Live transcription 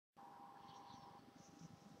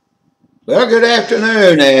Well, good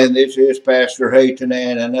afternoon, and this is Pastor Hayton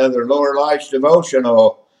and another Lower Lights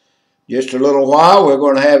Devotional. Just a little while, we're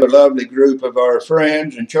going to have a lovely group of our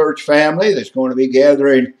friends and church family that's going to be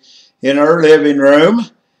gathering in our living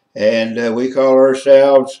room, and we call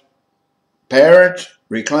ourselves Parents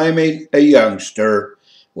Reclaiming a Youngster.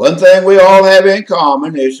 One thing we all have in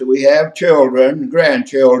common is that we have children and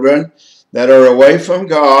grandchildren that are away from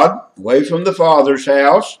God, away from the Father's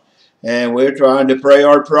house, and we're trying to pray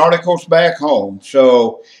our prodigals back home.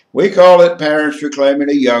 So we call it Parents Reclaiming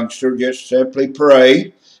a Youngster, just simply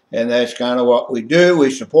pray. And that's kind of what we do. We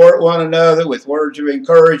support one another with words of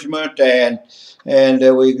encouragement, and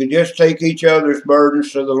we could just take each other's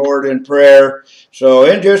burdens to the Lord in prayer. So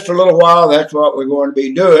in just a little while, that's what we're going to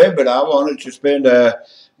be doing. But I wanted to spend a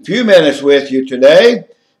few minutes with you today.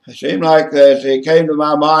 It seemed like that it came to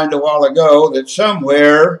my mind a while ago that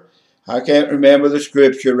somewhere, I can't remember the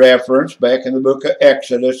scripture reference, back in the book of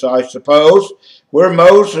Exodus, I suppose, where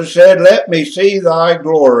Moses said, "Let me see thy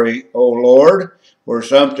glory, O Lord," or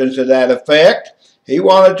something to that effect. He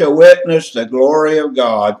wanted to witness the glory of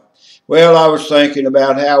God. Well, I was thinking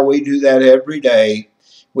about how we do that every day.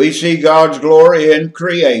 We see God's glory in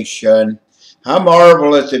creation. I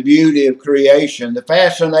marvel at the beauty of creation, the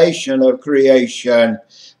fascination of creation.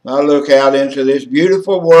 I look out into this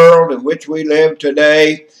beautiful world in which we live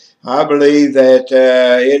today. I believe that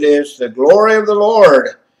it is the glory of the Lord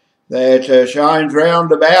that shines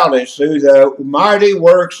round about us through the mighty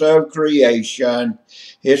works of creation.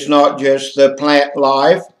 It's not just the plant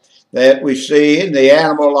life that we see and the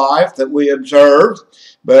animal life that we observe,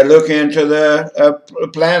 but look into the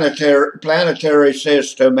planetary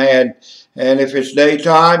system, and if it's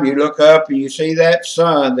daytime, you look up and you see that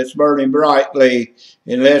sun that's burning brightly,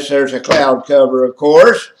 unless there's a cloud cover, of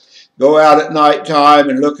course. Go out at nighttime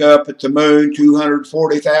and look up at the moon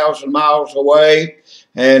 240,000 miles away,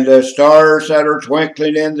 and stars that are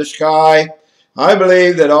twinkling in the sky. I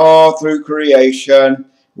believe that all through creation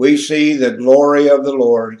we see the glory of the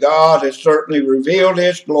Lord. God has certainly revealed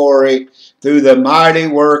His glory through the mighty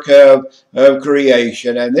work of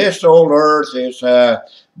creation. And this old earth is a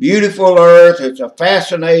beautiful earth. It's a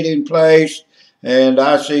fascinating place, and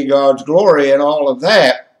I see God's glory in all of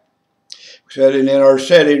that. Sitting in our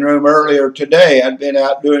sitting room earlier today, I'd been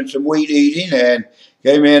out doing some wheat eating and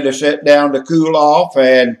came in to sit down to cool off,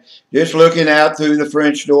 and just looking out through the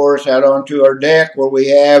French doors out onto our deck where we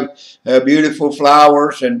have beautiful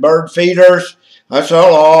flowers and bird feeders. I saw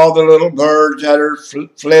all the little birds that are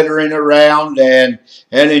flittering around and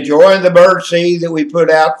enjoying the bird seed that we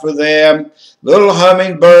put out for them. Little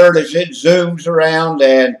hummingbird as it zooms around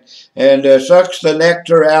and sucks the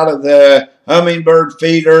nectar out of the hummingbird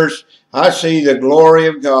feeders. I see the glory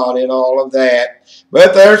of God in all of that.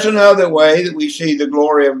 But there's another way that we see the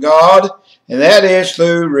glory of God, and that is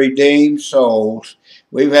through redeemed souls.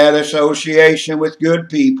 We've had association with good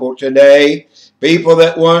people today, people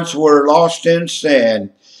that once were lost in sin,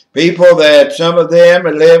 people that some of them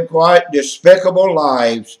had lived quite despicable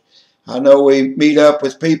lives. I know we meet up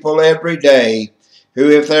with people every day who,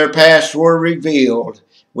 if their past were revealed,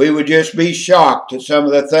 we would just be shocked at some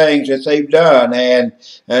of the things that they've done and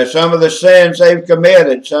some of the sins they've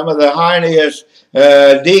committed, some of the heinous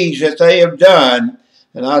deeds that they have done.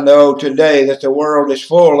 And I know today that the world is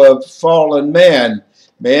full of fallen men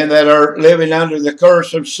that are living under the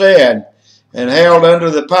curse of sin and held under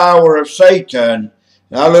the power of Satan.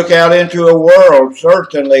 And I look out into a world,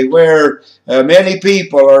 certainly, where many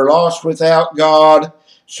people are lost without God,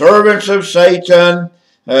 servants of Satan,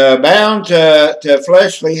 bound to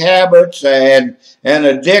fleshly habits and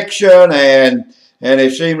addiction, and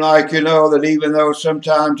it seemed like, that even though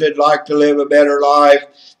sometimes they'd like to live a better life,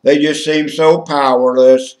 they just seem so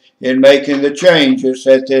powerless in making the changes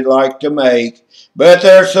that they'd like to make. But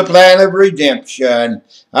there's the plan of redemption.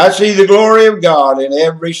 I see the glory of God in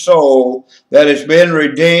every soul that has been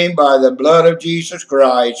redeemed by the blood of Jesus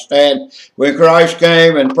Christ. And when Christ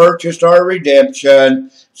came and purchased our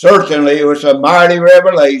redemption, certainly it was a mighty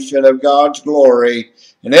revelation of God's glory.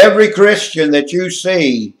 And every Christian that you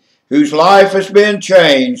see, whose life has been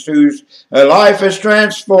changed, whose life is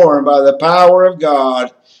transformed by the power of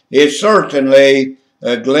God, is certainly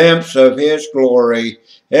a glimpse of His glory.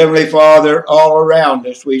 Heavenly Father, all around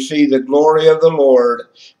us we see the glory of the Lord.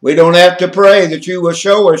 We don't have to pray that you will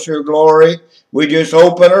show us your glory. We just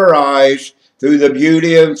open our eyes through the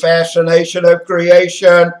beauty and fascination of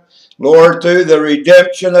creation, Lord, through the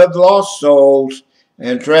redemption of lost souls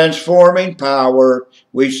and transforming power.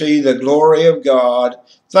 We see the glory of God.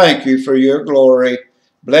 Thank you for your glory.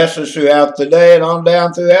 Bless us throughout the day and on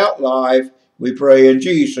down throughout life. We pray in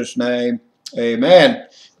Jesus' name. Amen.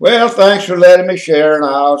 Well, thanks for letting me share, and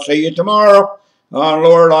I'll see you tomorrow on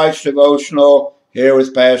Lower Lights Devotional here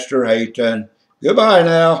with Pastor Hayton. Goodbye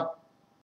now.